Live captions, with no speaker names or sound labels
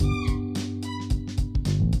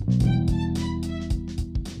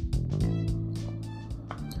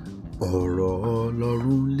Ọ̀rọ̀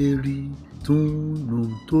Ọlọ́run lérí túnú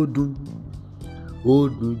tó dùn, ó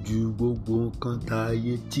dùn ju gbogbo nǹkan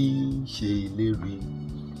táyé tí ń ṣe ìlérí.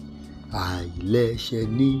 Àìlẹ́ṣẹ̀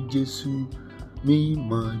ní Jésù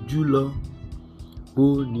mímọ́ jùlọ, ó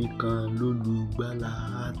nìkan lólùgbàlà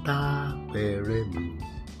àtàpẹ̀rẹ̀ mi.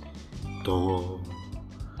 Tọ̀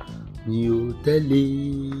mi ò tẹ̀lé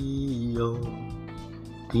ọ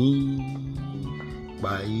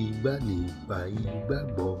nípa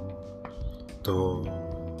ìgbàgbọ́. Tọ̀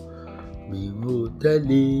mi ò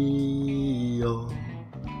tẹ̀lé ọ,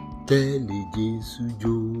 tẹ̀lé Jésù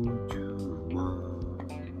jójúmọ́.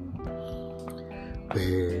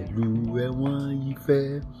 Pẹ̀lú ẹ̀wọ̀n ìfẹ́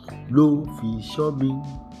ló fi ṣọ́ mi,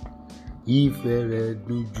 ìfẹ́ rẹ̀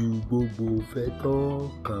dùn ju gbogbo ìfẹ́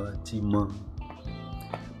tọ́kàn ti mọ̀.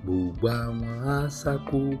 Gbogbo àwọn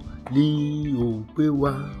aṣáko ní òun pé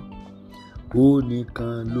wá, ó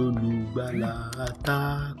nìkan lólùgbàlà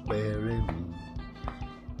àtàpẹ̀rẹ̀ mi.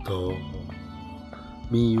 Tọ̀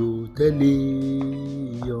mi ò tẹ̀lé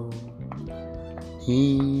ọ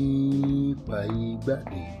nípa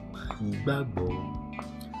ìgbàgbọ́.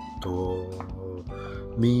 Tọ̀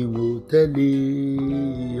mi ò tẹ̀lé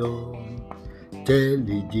ọ,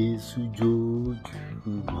 tẹ̀lé Jésù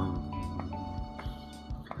jójúmọ́.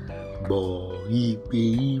 Gbọ́ ìpè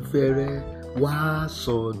ìfẹ́ rẹ̀ wá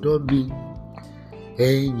sọ́dọ̀ mi,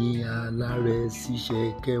 ẹ̀yin alárẹ̀ ṣiṣẹ́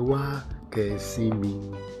kẹwàá kẹsìn mi.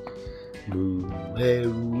 Mú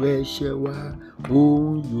ẹrù ẹ̀ṣẹ̀ wá,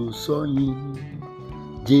 òun yóò sọ yín.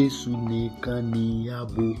 Jésù nìkan ni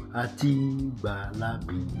ààbò àti ìgbàlà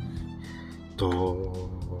mi. Tọ̀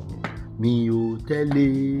mi ò tẹ̀lé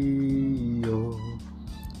ọ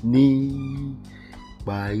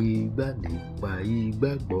nípa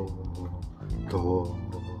ìgbàgbọ́. Tọ̀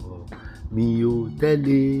mi ò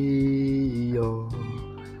tẹ̀lé ọ,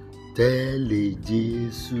 tẹ̀lé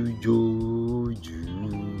Jésù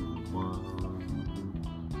jójúmọ́.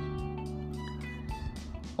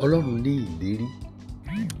 Ọlọ́run ní ìlérí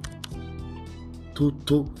tó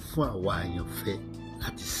tó fún àwa àyànfẹ́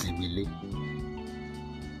láti sinmi lé.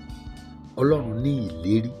 Ọlọ́run ní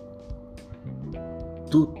ìlérí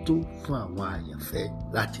tó tó fún àwọn àyànfẹ́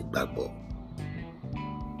láti gbàgbọ́.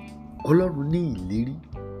 Ọlọ́run ní ìlérí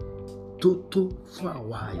tó tó fún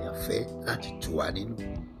àwọn àyànfẹ́ láti tù wá nínú.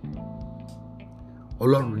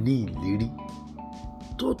 Ọlọ́run ní ìlérí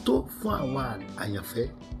tó tó fún àwọn àyànfẹ́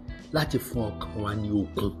láti fún ọkàn wa ní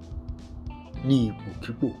okun ní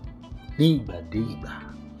ipòkípò ní ìgbà dé ìgbà.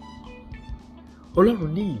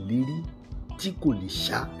 Ọlọ́run ní ìlérí tí kò lè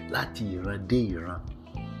ṣá láti ìran dé ìran.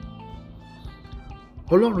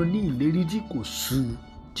 Ọlọ́run ní ìlérí tí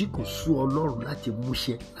kò sú Ọlọ́run láti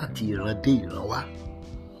múṣẹ láti ìran dé ìran wá.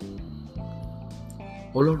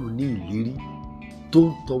 Ọlọ́run ní ìlérí tó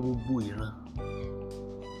ń tọ gbogbo ìran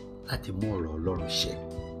láti mú ọ̀rọ̀ Ọlọ́run ṣẹ.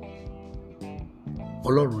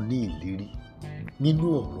 Ọlọ́run ní ìlérí nínú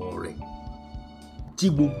ọ̀rọ̀ rẹ̀ tí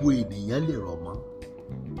gbogbo ènìyàn lè rọ̀ mọ́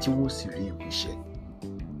tí wọ́n sì rí ìmúṣẹ.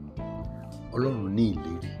 Ọlọ́run ní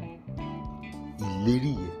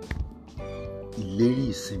ìlérí yẹn, ìlérí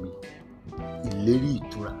ìsinmi, ìlérí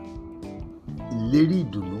ìtura, ìlérí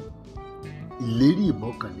ìdùnnú, ìlérí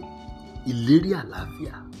ìmọ́kànlé, ìlérí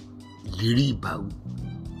àlàáfíà, ìlérí ìbáwí,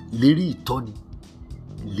 ìlérí ìtọ́ni,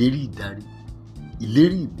 ìlérí ìdarí,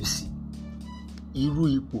 ìlérí ìmísí. Irú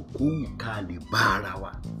ipò kówù ká lè bá ara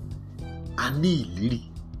wa, a ní ìlérí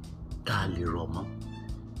tá a lè rọ̀ mọ́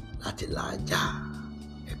láti làájá.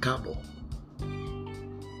 Ẹ káàbọ̀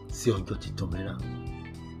sí ọjọ́ titun mìíràn,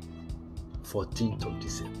 14th of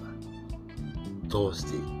December,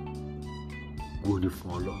 Thursday. Gbóni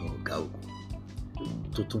fún Ọlọ́run ọ̀gá ògo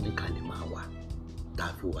tó tún ní ká lè máa wà tá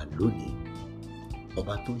a fi wà lónìí.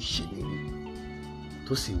 Ọba tó ń ṣèlérí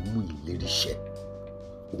tó sì ń mú ìlérí ṣẹ,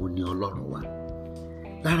 òun ni Ọlọ́run wa.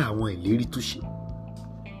 Lára àwọn ìlérí tó ṣe,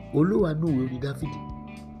 Olúwa nú ìwé orin Dáfídì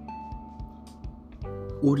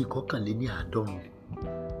orí 51,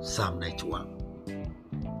 Psalm 91.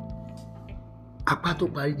 Apá tó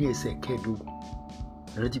parí ní ẹsẹ̀ 15.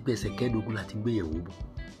 Rántí pé ẹsẹ̀ 15 láti gbéyẹ̀wò bọ̀.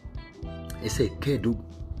 Ẹsẹ̀ 15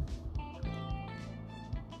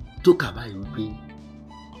 tó kà báyìí wípé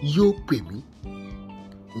yóò pè mí,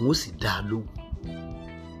 n ó sì dá a lóhùn.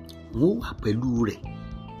 N ó wà pẹ̀lú rẹ̀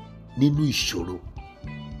nínú ìṣòro.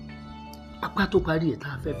 Apá tó parí ẹ̀ tá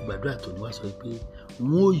a fẹ́ fi gbàdúrà tó ní wá sọ pé n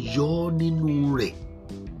ó yọ ọ́ nínú rẹ̀,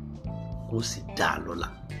 n ó sì dá a lọ́lá.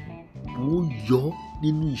 N ó yọ ọ́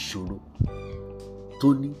nínú ìṣòro tó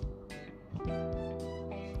ní,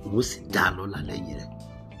 n ó sì dá a lọ́lá lẹ́yìn rẹ̀.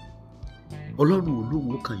 Ọlọ́run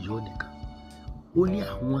olóhùn kan yọ ọ́ nìkan. Ó ní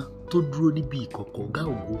àwọn tó dúró níbi ìkọ̀kọ̀ ọ̀gá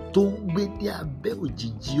ògo tó ń gbé ní abẹ́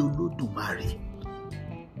òjìji Olódùmarè.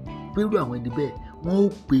 pẹ̀lú àwọn ẹni bẹ́ẹ̀ wọ́n ó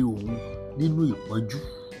pe òun nínú ìpọ́njú.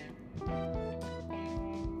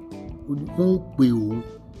 Ó ní wọ́n ó pe òun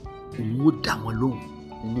ó dá wọn lóhùn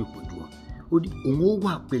nínú ìpọ́njú wọn. Ó ní òun ó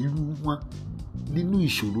wà pẹ̀lú wọn nínú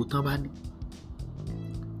ìṣòro tán bá ní.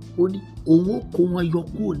 Ó ní òun ó kó wọn yọ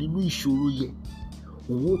kúrò nínú ìṣòro yẹn,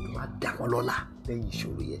 òun ó tún wá dá wọn lọ́lá lẹ́yìn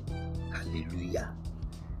ìṣòro yẹn. Hallelujah.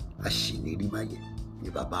 Aṣèlérí má yẹ ní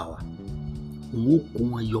bàbá wa. Òun ó kó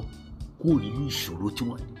wọn yọ kúrò nínú ìṣòro tí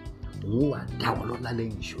wọ́n ní, òun ó wá dá wọn lọ́lá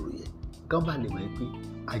lẹ́yìn ìṣòro yẹn. Kán bá lè mọ̀ pé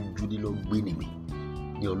ajúnilọ́gbé ni mí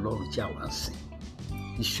ní Ọlọ́run tí àwa ń sìn.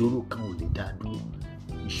 Ìṣòro kan ò lè dá dúró,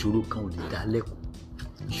 ìṣòro kan ò lè dá lẹ́kùn,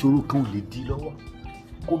 ìṣòro kan ò lè dí lọ́wọ́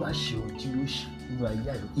kó má ṣe ohun tí yóò ṣe nínú ayé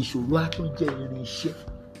àlọ́. Ìṣòro á tún jẹ́ irinṣẹ́,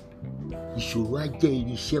 ìṣòro á jẹ́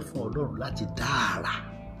irinṣẹ́ fún Ọlọ́run láti dá àrà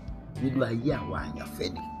nínú ayé àwọn àyànfẹ́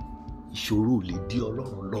ni. Ìṣòro ò lè dí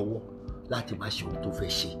Ọlọ́run lọ́wọ́ láti má ṣe ohun tó fẹ́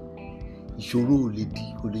ṣe. Ìṣòro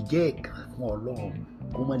ò lè jẹ́ ẹ̀kan fún Ọlọ́run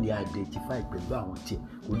kó má lè identify pẹ̀lú àwọn tiẹ̀.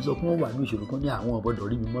 Kò ní sọ pé wọ́n wà ní ìṣòro kan ní àwọn ọ̀bọ̀dọ̀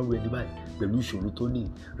rí mi mọ́rú ẹni báyìí pẹ̀lú ìṣòro tó ní.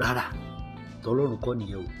 Rárá, tọlọ́run kọ́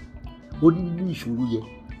nìyẹn o. Ó ní nínú ìṣòro yẹn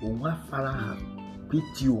òun á farahàn pé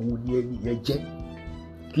tí òun ni ẹni yẹn jẹ́,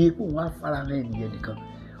 kí pé òun á farahàn ẹni yẹn nìkan.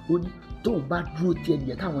 Ó ní tóun bá dúró tí ẹni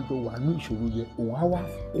yẹn táwọn jọ wà ní ìṣòro yẹn, òun á wá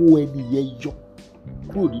kó ẹni yẹn yọ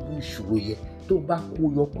kúrò nínú ìṣòro yẹn. Tóun bá kó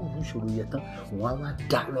yọ kúrò nínú ìṣòro yẹn tán, òun á wá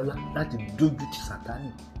dá lọ́lá láti dójú ti Sátánì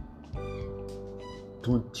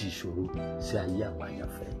tó ń ti ìṣòro sí ayé àwọn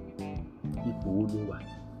àyànfẹ́. Ipò wo ló wà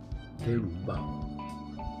tẹ́rù ń bà ọ́?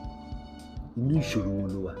 Inú ìṣòro wo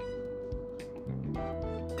ló wà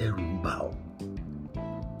tẹ́rù ń bà ọ́?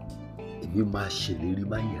 Èmi máa ṣèlérí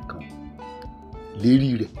má yẹ̀ kan, lérí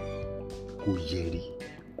rẹ̀ kò yẹ̀ rí,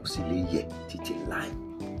 kò sì lè yẹ̀ títí láì.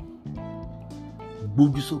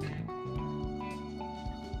 Gbójú sókè,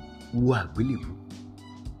 wo àgbélébùú.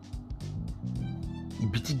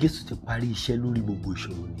 Ibi tí Jésù ti parí iṣẹ́ lórí gbogbo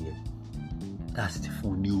ìṣòro nìyẹn. Tá a sì ti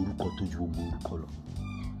fún un ní orúkọ tó ju gbogbo orúkọ lọ.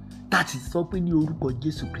 Tá a sì ti sọ pé ní orúkọ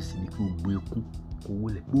Jésù Kristi ni kí gbogbo ẹkún kó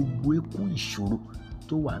wólẹ̀. Gbogbo ẹkún ìṣòro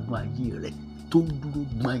tó wà nínú ayé rẹ̀ tó ń dúró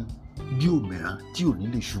gbọ́n bí òmìrán tí ò ní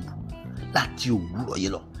lè ṣubú láti òwúrọ̀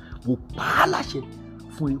yẹn lọ. Mo pa á láṣẹ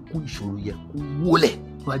fún ẹkún ìṣòro yẹn kó wólẹ̀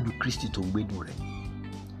níwájú Kristi tó ń gbé nínú rẹ̀.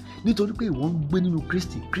 Nítorí pé ìwọ ń gbé nínú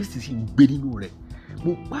Kristi, Kristi sì ń gbé nínú rẹ̀.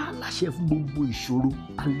 Mo pa á láṣẹ fún gbogbo ìṣòro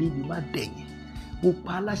alénimádẹ̀yìn. Mo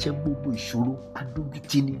pa á láṣẹ fún gbogbo ìṣòro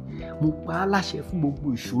adójútini. Mo pa á láṣẹ fún gbogbo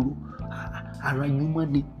ìṣòro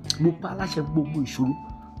aranyúmọ́ni. Mo pa á láṣẹ fún gbogbo ìṣòro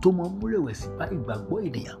tó máa ń mú rẹ̀wẹ̀sì bá ìgbàgbọ́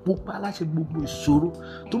ènìyàn. Mo pa á láṣẹ fún gbogbo ìṣòro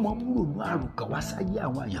tó máa ń mú rònú àròkàn wá sáyé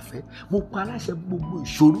àwọn àyànfẹ́. Mo pa á láṣẹ fún gbogbo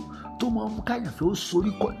ìṣòro tó máa ń mú káyànfẹ́ ó sorí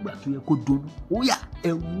kọ́ nígbà tó yẹ kó donú. Ó yá,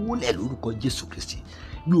 ẹ wólẹ̀ lórúkọ Jésù Kristi.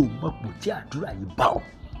 Mi ò mọ̀ pò tí àdúrà yìí bá ọ,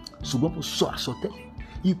 ṣùgbọ́n mo sọ àsọtẹ́lẹ̀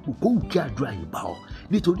ipò kó wù kí àdúrà yìí bá ọ,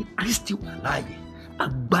 nítorí Kristi wà láàyè,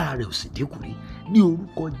 agbára rẹ̀ ò sì dínkù rí. Ní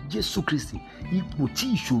orúkọ Jésù Kristi, ipò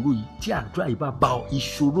tí ìṣòro yìí tí àdúrà yìí bá bá ọ,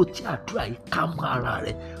 ìṣòro tí àdúrà yìí ká mọ́ ara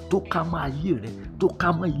rẹ̀, tó ká mọ́ ayé rẹ̀, tó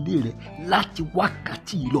ká mọ́ ilé rẹ̀, láti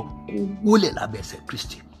wákàtí yìí lọ kó wólẹ̀ lábẹ́ ẹsẹ̀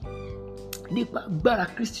Kristi. Nípa agbára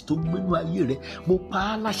Kristi tó gbénú ayé rẹ̀, mo pa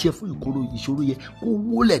á láṣẹ fún ìṣòro yẹn kó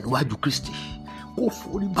wólẹ̀ níwájú Kristi, kó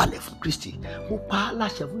forí balẹ̀ fún Kristi. Mo pa á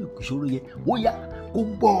láṣẹ fún ìṣòro yẹn, ó yá kó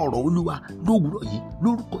gbọ́ ọ̀rọ̀ Olúwa lówùúrọ̀ yìí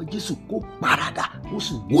lórúkọ Jésù, kó paradà, ó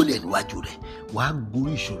sì wólẹ̀ níwájú rẹ̀. Wàá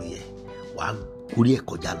gorí ìṣòro yẹn, wàá gorí ẹ̀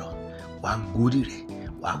kọjá lọ, wàá gorí rẹ̀,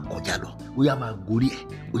 wàá kọjá lọ. Ó yá máa gorí ẹ̀,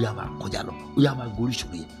 ó yá máa kọjá lọ, ó yá máa gorí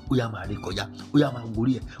ìṣòro yẹn, ó yá máa rí kọjá, ó yá máa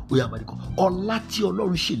gorí ẹ̀, ó yá máa rí kọjá. Ọlá tí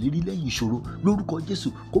Ọlọ́run ṣèlérí lẹ́yìn ìṣòro lórúkọ Jésù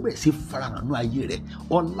kó bẹ̀rẹ̀ sí farahàn nínú ayé rẹ̀.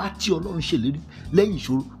 Ọlá tí Ọlọ́run ṣèlérí lẹ́yìn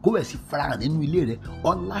ìṣòro kó bẹ̀rẹ̀ sí farahàn nínú ilé rẹ̀.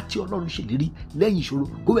 Ọlá tí Ọlọ́run ṣèlérí lẹ́yìn ìṣòro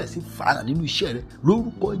kó bẹ̀rẹ̀ sí farahàn nínú iṣẹ́ rẹ̀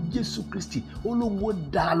lórúkọ Jésù Kristi. Olóhùn ó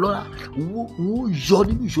dá lọ́lá, òun ó yọ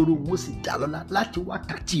nínú ìṣòro, òun ó sì dá lọ́lá. Láti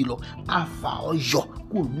wákàtí lọ á fà ọ́ yọ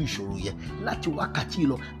kúrò nínú ìṣòro yẹn. Láti wákàtí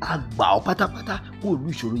lọ á gbà ọ́ pátápátá kúrò nínú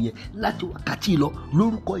ìṣòro yẹn. Láti wákàtí lọ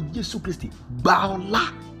lórúkọ Jésù Kristi, gba ọlá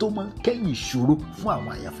tó máa ń kẹ́yìn ìṣòro fún àwọn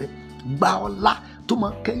àyànfẹ́. Gba ọlá tó máa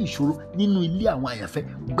ń kẹ́yìn ìṣòro nínú ilé àwọn àyànfẹ́.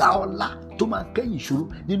 Gba ọlá tó máa ń kẹ́yìn ìṣòro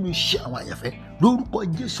nínú iṣẹ́ àwọn àyànfẹ́. Lórúkọ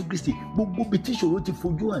Jésù Kristi, gbogbo ibi tí ìṣòro ti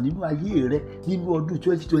fojú hàn nínú ayé rẹ nínú ọdún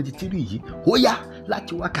 2023 yìí, ó yá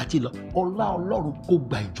láti wákàtí lọ, ọlá Ọlọ́run kó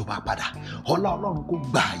gba ìjọba padà, ọlá Ọlọ́run kó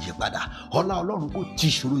gba àyè padà, ọlá Ọlọ́run kó ti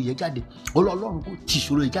ìṣòro yẹn jáde, ọlá Ọlọ́run kó ti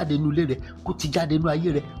ìṣòro yẹn jáde nínú ilé rẹ, kó ti jáde nínú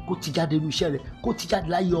ayé rẹ, kó ti jáde nínú iṣẹ́ rẹ, kó ti jáde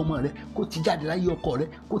láyé ọmọ rẹ, kó ti jáde láyé ọkọ rẹ,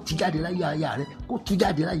 kó ti jáde láyé aya rẹ, kó ti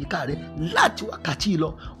jáde láyé ká rẹ. Láti wákàtí lọ,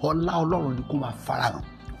 ọlá Ọlọ́run ni kó máa farahàn.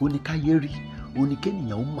 Ó ní káyé rí, ó ní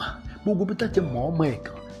kéèyàn ó mà. Gbogbo bí tẹ́tí mọ̀ ọmọ ẹ̀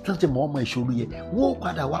kan tí wọ́n ti mọ ọmọ ìṣòro yẹn wọ́n ó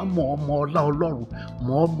padà wá mọ ọmọ ọlá Ọlọ́run,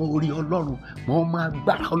 mọ ọmọ orí Ọlọ́run, mọ ọmọ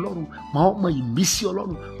agbára Ọlọ́run, mọ ọmọ ìmísí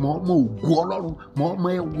Ọlọ́run, mọ ọmọ ògo Ọlọ́run, mọ ọmọ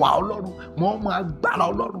ẹwà Ọlọ́run, mọ ọmọ agbára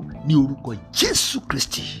Ọlọ́run ní orúkọ Jésù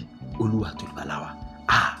Kristi Olúwa tó gbàlà wa.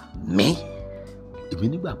 Àmín. Èmi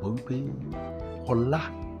nígbàgbọ́ wípé ọlá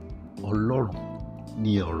Ọlọ́run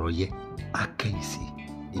ní ọ̀rọ̀ yẹn á kẹ́yìn sí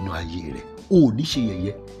inú ayé rẹ̀. O ò ní ṣe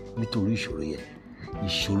yẹ̀yẹ́ nítorí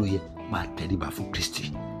ìṣòro yẹn máa tẹríba fún Kristi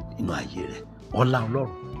nínú ayé rẹ̀. Ọlá Ọlọ́run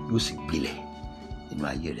yóò sì gbilẹ̀ nínú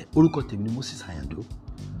ayé rẹ̀. Orúkọ tèmi ni Moses Ayando.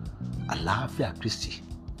 Àlàáfíà Kristi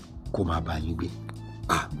kó máa bá yín gbé.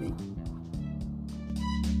 Àmín.